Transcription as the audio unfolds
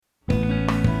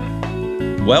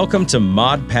Welcome to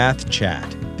ModPath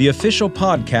Chat, the official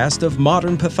podcast of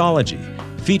Modern Pathology,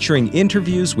 featuring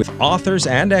interviews with authors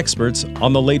and experts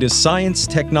on the latest science,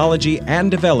 technology,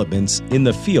 and developments in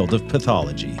the field of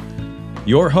pathology.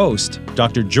 Your host,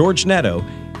 Dr. George Netto,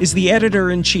 is the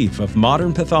editor-in-chief of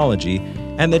Modern Pathology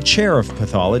and the chair of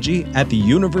pathology at the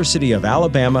University of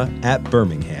Alabama at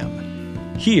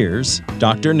Birmingham. Here's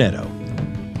Dr. Netto.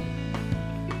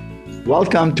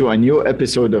 Welcome to a new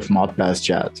episode of ModPath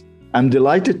Chat. I'm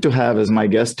delighted to have as my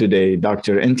guest today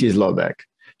Dr. Inti Zlobec.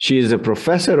 She is a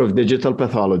professor of digital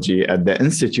pathology at the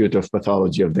Institute of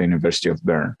Pathology of the University of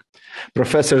Bern.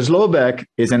 Professor Zlobec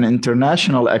is an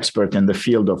international expert in the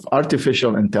field of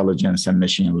artificial intelligence and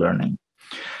machine learning.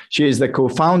 She is the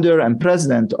co-founder and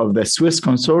president of the Swiss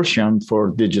Consortium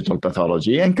for Digital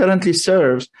Pathology and currently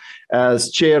serves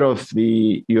as chair of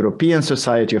the European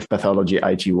Society of Pathology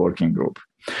IT Working Group.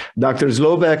 Dr.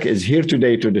 Zlobec is here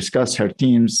today to discuss her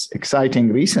team's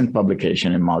exciting recent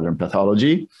publication in Modern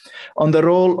Pathology on the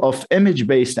role of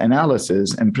image-based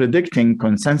analysis in predicting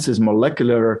consensus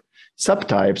molecular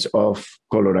subtypes of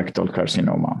colorectal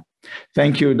carcinoma.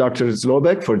 Thank you, Dr.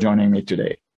 Zlobec, for joining me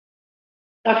today.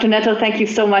 Dr. Netto, thank you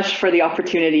so much for the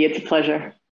opportunity. It's a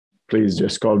pleasure. Please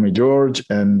just call me George.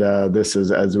 And this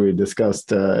is, as we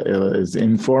discussed, is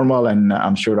informal, and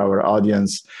I'm sure our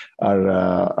audience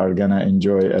are going to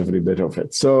enjoy every bit of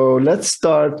it. So let's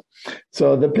start.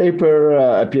 So the paper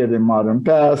appeared in Modern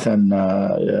Path and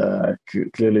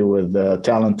clearly with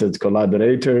talented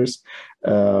collaborators.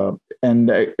 In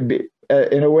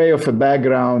a way of a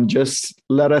background, just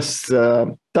let us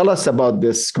tell us about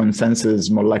this consensus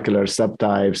molecular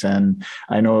subtypes. And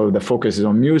I know the focus is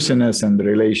on mucinous and the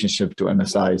relationship to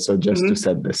MSI. So just to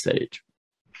set the stage.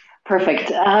 Perfect.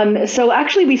 So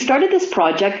actually, we started this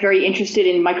project very interested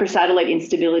in microsatellite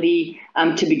instability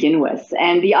to begin with.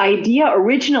 And the idea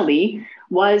originally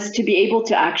was to be able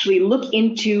to actually look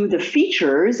into the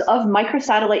features of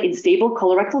microsatellite unstable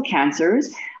colorectal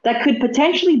cancers that could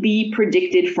potentially be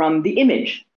predicted from the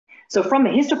image. So from a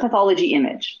histopathology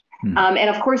image. And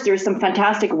of course, there's some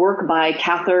fantastic work by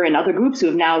Cather and other groups who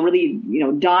have now really,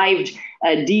 dove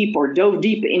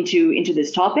deep into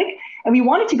this topic. And we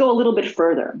wanted to go a little bit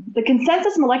further. The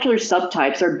consensus molecular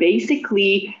subtypes are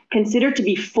basically considered to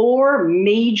be four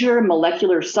major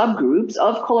molecular subgroups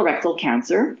of colorectal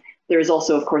cancer. There is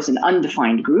also, of course, an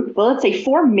undefined group, but let's say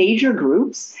four major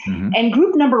groups. And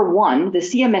group number one, the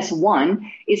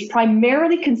CMS1, is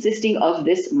primarily consisting of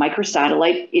this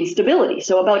microsatellite instability.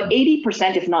 So about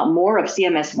 80%, if not more, of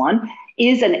CMS1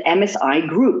 is an MSI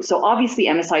group. So obviously,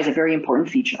 MSI is a very important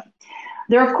feature.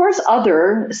 There are, of course,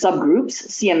 other subgroups,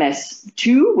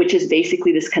 CMS2, which is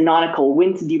basically this canonical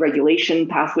Wnt deregulation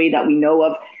pathway that we know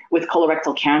of with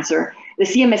colorectal cancer. The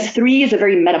CMS3 is a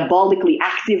very metabolically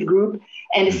active group.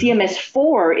 And the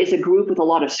CMS4 is a group with a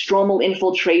lot of stromal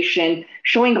infiltration,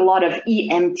 showing a lot of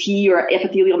EMT or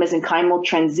epithelial mesenchymal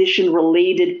transition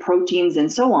related proteins and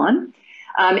so on.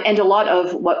 And a lot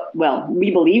of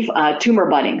we believe tumor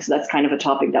budding. So that's kind of a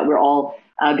topic that we're all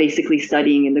basically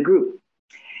studying in the group.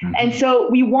 And so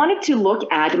we wanted to look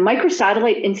at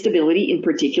microsatellite instability in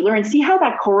particular and see how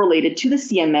that correlated to the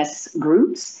CMS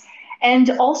groups, and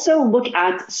also look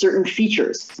at certain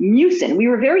features. Mucin, we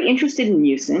were very interested in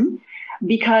mucin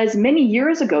because many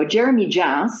years ago, Jeremy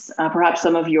Jass, perhaps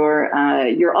some of your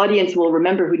audience will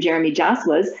remember who Jeremy Jass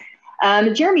was.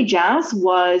 Jeremy Jass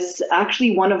was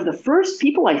actually one of the first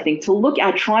people, I think, to look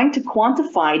at trying to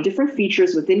quantify different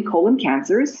features within colon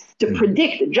cancers to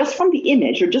predict just from the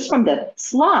image or just from the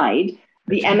slide,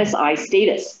 the MSI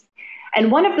status.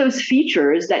 And one of those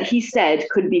features that he said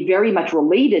could be very much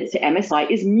related to MSI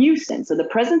is mucin. So the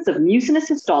presence of mucinous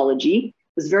histology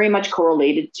was very much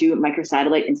correlated to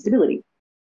microsatellite instability.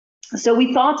 So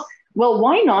we thought, well,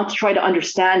 why not try to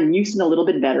understand mucin a little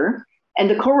bit better and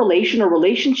the correlation or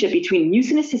relationship between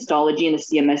mucinous histology and the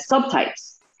CMS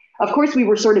subtypes? Of course, we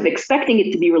were sort of expecting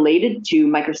it to be related to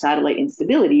microsatellite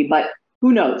instability, but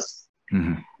who knows?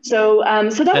 So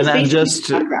that was and just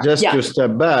to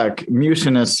step back,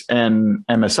 mucinous and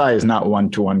MSI is not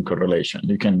one-to-one correlation.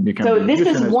 You can. So this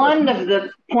is one of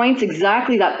the points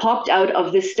exactly that popped out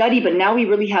of this study, but now we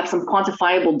really have some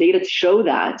quantifiable data to show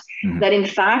that in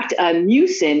fact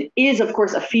mucin is of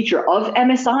course a feature of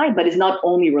MSI, but is not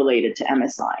only related to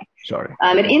MSI.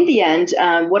 And in the end,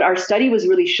 what our study was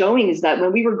really showing is that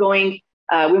when we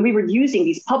were using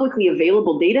these publicly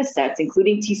available data sets,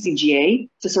 including TCGA,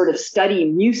 to sort of study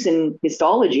mucin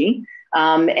histology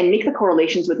and make the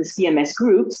correlations with the CMS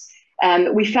groups,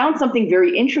 we found something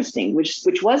very interesting,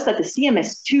 which was that the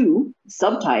CMS2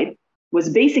 subtype was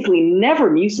basically never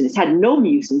mucinous, had no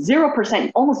mucin,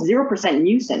 0%, almost 0%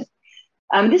 mucin.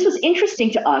 This was interesting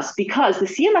to us because the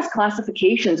CMS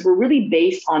classifications were really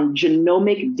based on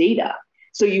genomic data.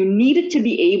 So you needed to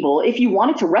be able, if you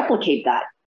wanted to replicate that,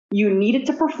 you needed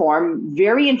to perform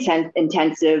very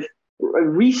intensive,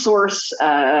 resource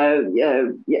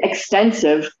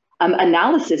extensive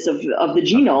analysis of the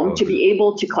genome to be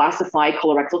able to classify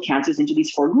colorectal cancers into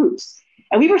these 4 groups.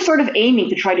 And we were sort of aiming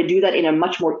to try to do that in a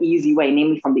much more easy way,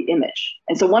 namely from the image.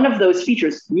 And so one of those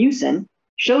features, mucin,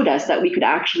 showed us that we could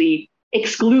actually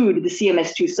exclude the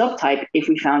CMS2 subtype if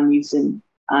we found mucin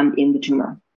in the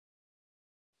tumor.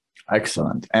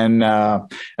 Excellent. And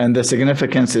the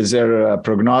significance, is there a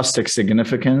prognostic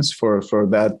significance for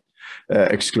that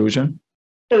exclusion?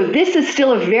 So this is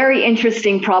still a very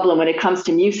interesting problem when it comes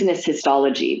to mucinous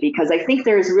histology, because I think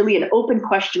there's really an open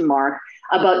question mark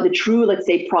about the true, let's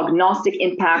say, prognostic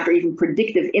impact or even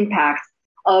predictive impact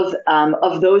of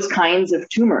those kinds of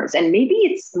tumors. And maybe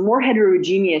it's more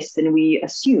heterogeneous than we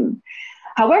assume.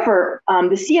 However,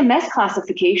 the CMS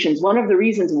classifications, one of the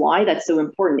reasons why that's so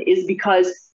important is because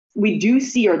we do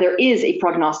see, or there is a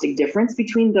prognostic difference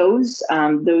between those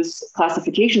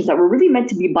classifications that were really meant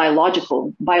to be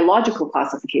biological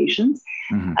classifications,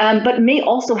 but may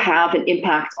also have an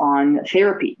impact on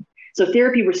therapy. So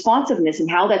therapy responsiveness and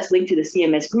how that's linked to the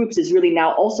CMS groups is really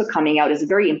now also coming out as a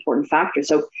very important factor.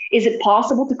 So is it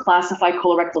possible to classify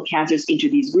colorectal cancers into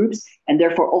these groups and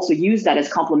therefore also use that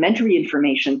as complementary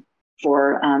information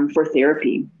for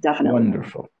therapy? Definitely.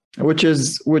 Wonderful. Which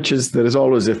is there is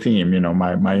always a theme,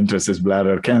 my interest is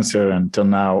bladder cancer until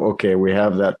now. Okay, we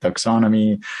have that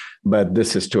taxonomy, but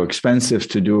this is too expensive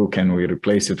to do. Can we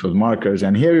replace it with markers?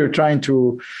 And here you're trying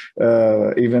to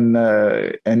even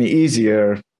an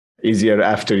easier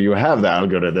after you have the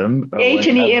algorithm.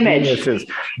 H&E image.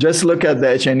 Just look at the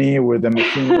H&E with the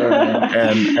machine learning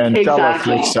and exactly. Tell us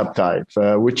which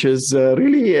subtype, which is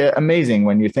really amazing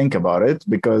when you think about it,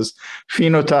 because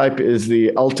phenotype is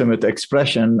the ultimate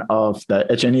expression of the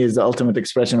H&E is the ultimate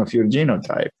expression of your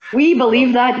genotype. We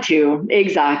believe that too,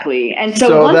 exactly. And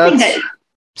so one thing that...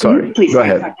 Sorry, please go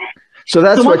ahead. So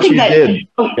that's what you did.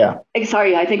 Yeah.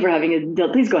 Sorry, I think we're having a...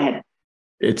 Please go ahead.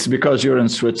 It's because you're in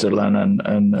Switzerland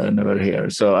and never here,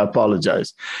 so I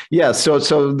apologize. Yeah, so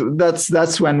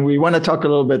that's when we want to talk a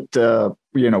little bit.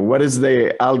 What is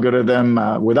the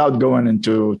algorithm without going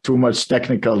into too much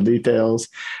technical details?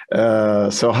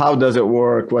 So how does it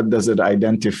work? What does it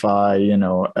identify?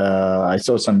 I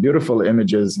saw some beautiful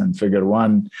images in Figure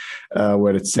 1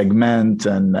 where it's segment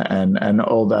and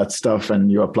all that stuff,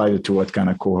 and you applied it to what kind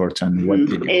of cohort and what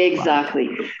did you exactly.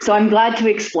 So I'm glad to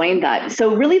explain that.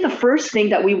 So really the first thing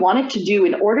that we wanted to do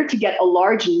in order to get a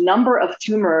large number of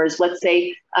tumors, let's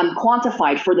say,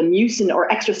 quantified for the mucin or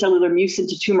extracellular mucin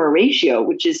to tumor ratio,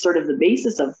 which is sort of the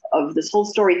basis of this whole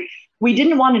story, we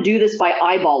didn't want to do this by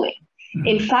eyeballing.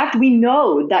 In fact, we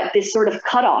know that this sort of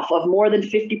cutoff of more than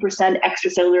 50%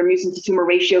 extracellular mucin to tumor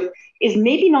ratio is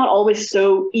maybe not always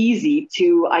so easy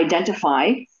to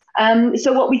identify.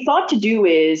 So what we thought to do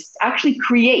is actually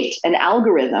create an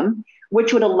algorithm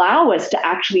which would allow us to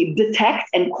actually detect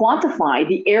and quantify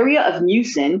the area of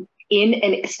mucin in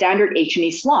a standard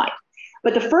H&E slide.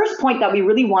 But the first point that we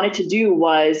really wanted to do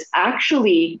was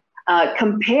actually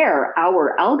compare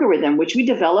our algorithm, which we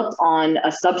developed on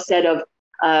a subset of,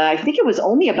 I think it was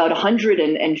only about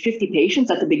 150 patients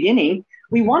at the beginning.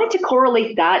 We wanted to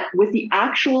correlate that with the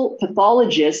actual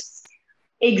pathologist's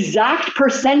exact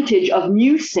percentage of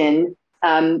mucin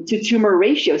to tumor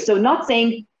ratio. So not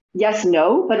saying yes,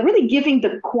 no, but really giving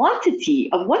the quantity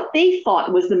of what they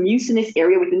thought was the mucinous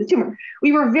area within the tumor.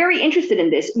 We were very interested in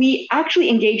this. We actually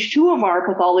engaged 2 of our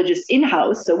pathologists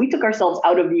in-house, so we took ourselves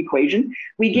out of the equation.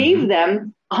 We gave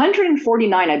them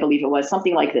 149, I believe it was,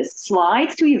 something like this,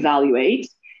 slides to evaluate,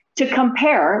 to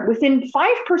compare within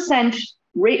 5%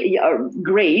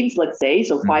 grades, let's say,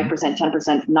 so 5%,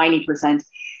 10%, 90%.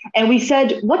 And we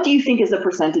said, what do you think is the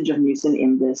percentage of mucin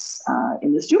in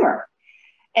this tumor?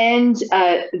 And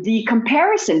the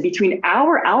comparison between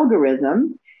our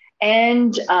algorithm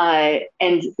and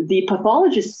the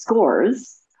pathologist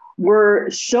scores were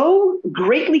so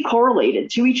greatly correlated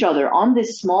to each other on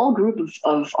this small group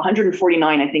of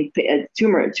 149, I think,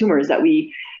 tumors that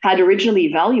we had originally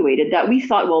evaluated, that we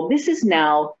thought, well, this is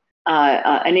now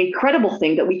an incredible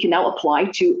thing that we can now apply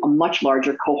to a much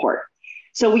larger cohort.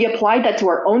 So we applied that to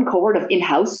our own cohort of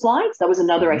in-house slides. That was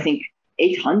another, I think,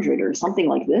 800 or something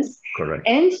like this. Correct.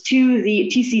 And to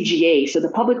the TCGA, so the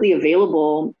publicly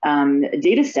available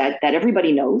data set that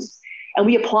everybody knows. And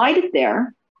we applied it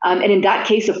there. And in that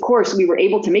case, of course, we were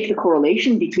able to make the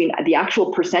correlation between the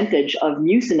actual percentage of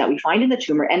mucin that we find in the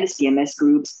tumor and the CMS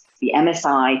groups, the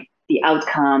MSI, the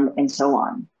outcome, and so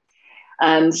on.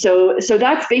 So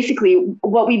that's basically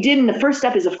what we did in the first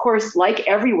step is, of course, like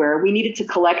everywhere, we needed to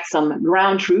collect some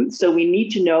ground truth. So we need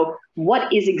to know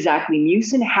what is exactly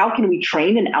mucin, how can we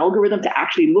train an algorithm to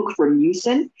actually look for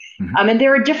mucin? And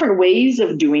there are different ways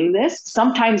of doing this.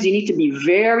 Sometimes you need to be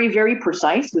very, very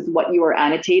precise with what you are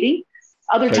annotating.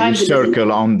 Other times you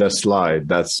circle on the slide.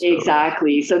 That's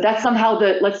exactly. So that's somehow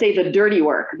let's say the dirty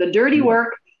work,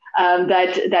 work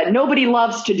that nobody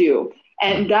loves to do.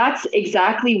 And that's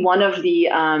exactly one of the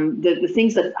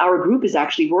things that our group is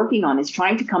actually working on, is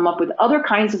trying to come up with other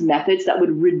kinds of methods that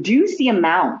would reduce the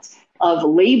amount of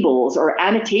labels or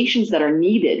annotations that are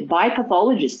needed by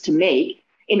pathologists to make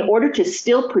in order to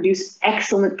still produce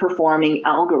excellent performing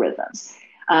algorithms.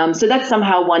 So that's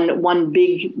somehow one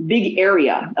big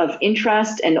area of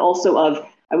interest, and also of,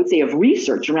 I would say, of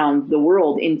research around the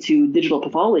world into digital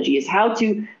pathology, is how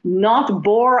to not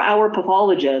bore our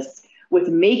pathologists with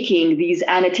making these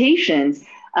annotations,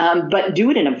 but do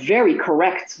it in a very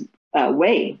correct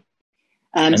way.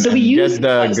 So we use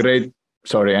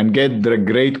and get the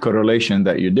great correlation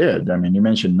that you did. I mean, you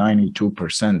mentioned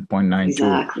 92%, 0.92,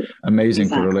 exactly. Amazing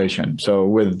correlation. So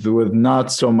with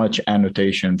not so much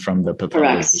annotation from the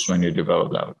pathologist when you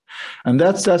develop that. And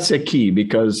that's a key,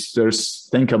 because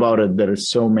think about it, there are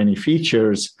so many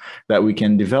features that we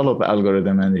can develop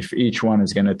algorithm. And if each one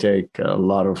is going to take a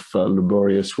lot of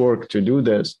laborious work to do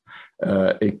this,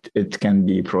 it can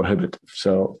be prohibitive.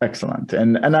 So excellent.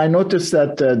 And I noticed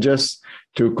that just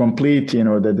to complete,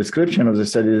 the description of the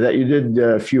study, that you did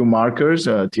a few markers,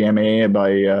 TMA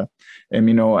by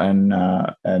amino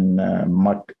and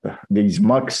MUC, these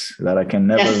MUCs that I can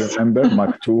never remember,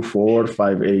 MUC2, 4,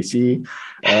 5AC.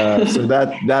 So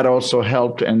that also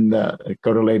helped and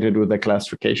correlated with the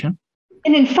classification.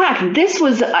 And in fact, this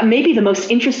was maybe the most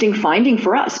interesting finding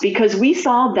for us, because we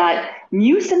saw that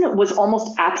mucin was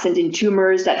almost absent in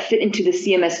tumors that fit into the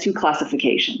CMS2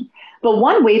 classification. But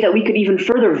one way that we could even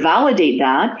further validate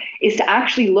that is to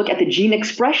actually look at the gene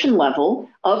expression level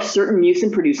of certain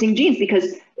mucin-producing genes,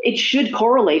 because it should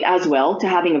correlate as well to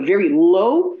having a very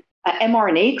low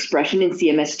mRNA expression in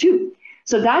CMS2.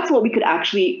 So that's what we could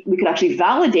actually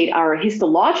validate our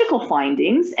histological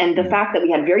findings and the fact that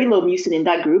we had very low mucin in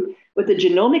that group with the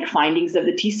genomic findings of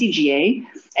the TCGA.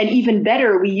 And even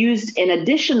better, we used an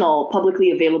additional publicly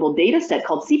available data set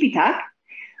called CPTAC,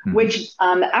 which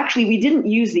actually we didn't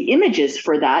use the images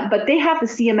for that, but they have the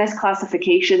CMS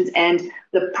classifications and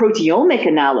the proteomic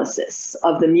analysis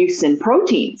of the mucin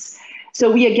proteins. So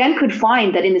we again could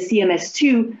find that in the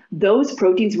CMS2, those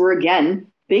proteins were again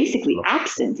basically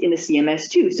absent in the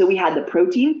CMS2. So we had the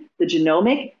protein, the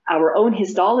genomic, our own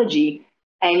histology,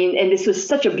 and this was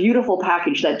such a beautiful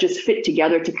package that just fit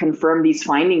together to confirm these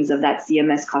findings of that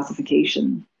CMS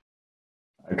classification.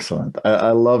 Excellent.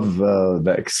 I love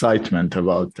the excitement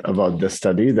about the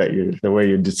study, the way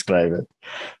you describe it.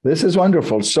 This is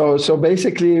wonderful. So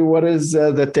basically, what is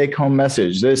the take-home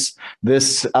message?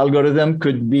 This algorithm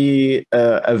could be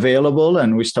available,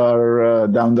 and we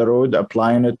start down the road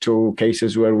applying it to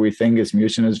cases where we think it's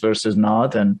mucinous versus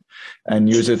not, and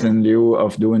use it in lieu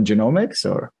of doing genomics,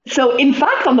 or? So in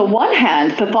fact, on the one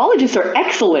hand, pathologists are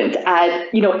excellent at,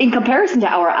 in comparison to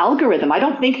our algorithm. I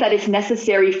don't think that it's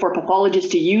necessary for pathologists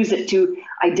to use it to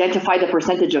identify the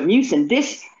percentage of mucin.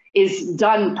 This is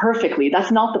done perfectly.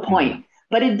 That's not the point.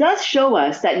 But it does show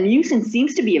us that mucin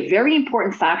seems to be a very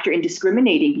important factor in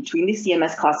discriminating between the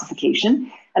CMS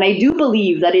classification. And I do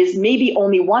believe that is maybe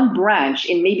only one branch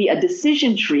in maybe a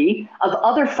decision tree of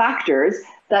other factors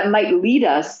that might lead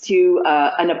us to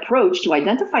an approach to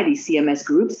identify these CMS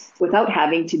groups without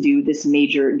having to do this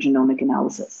major genomic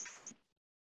analysis.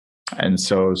 And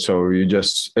so you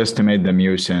just estimate the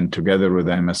mucin together with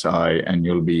the MSI, and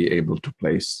you'll be able to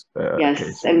place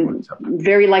yes, and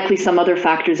very likely some other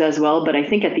factors as well. But I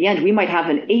think at the end, we might have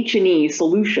an H&E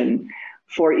solution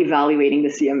for evaluating the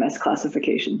CMS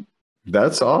classification.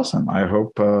 That's awesome. I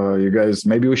hope you guys,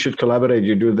 maybe we should collaborate.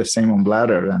 You do the same on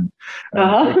bladder and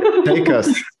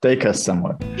take us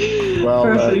somewhere. Well,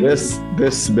 this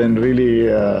has been really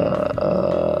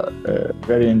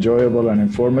very enjoyable and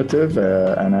informative.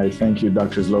 And I thank you,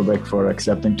 Dr. Zlobec, for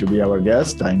accepting to be our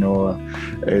guest. I know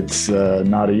it's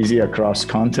not easy across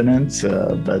continents,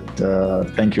 but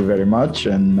thank you very much.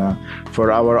 And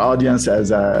for our audience,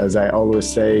 as I always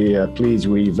say, please,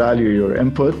 we value your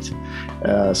input.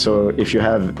 So if you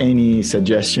have any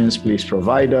suggestions, please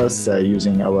provide us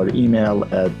using our email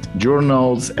at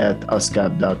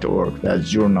journals@uscap.org. That's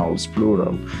journals,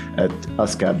 plural,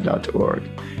 @uscap.org.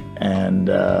 And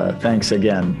thanks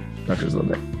again, Dr.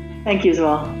 Zlobec. Thank you as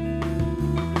well.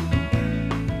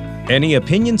 Any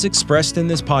opinions expressed in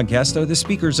this podcast are the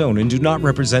speaker's own and do not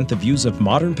represent the views of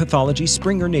Modern Pathology,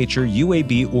 Springer Nature,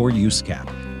 UAB, or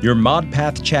USCAP. Your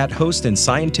ModPath Chat host and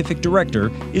scientific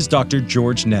director is Dr.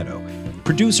 George Netto.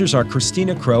 Producers are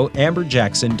Christina Crow, Amber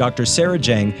Jackson, Dr. Sarah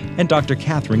Jang, and Dr.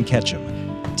 Catherine Ketchum.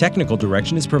 Technical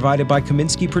direction is provided by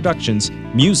Kaminsky Productions,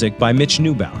 music by Mitch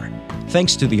Neubauer.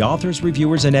 Thanks to the authors,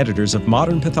 reviewers, and editors of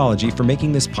Modern Pathology for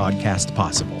making this podcast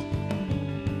possible.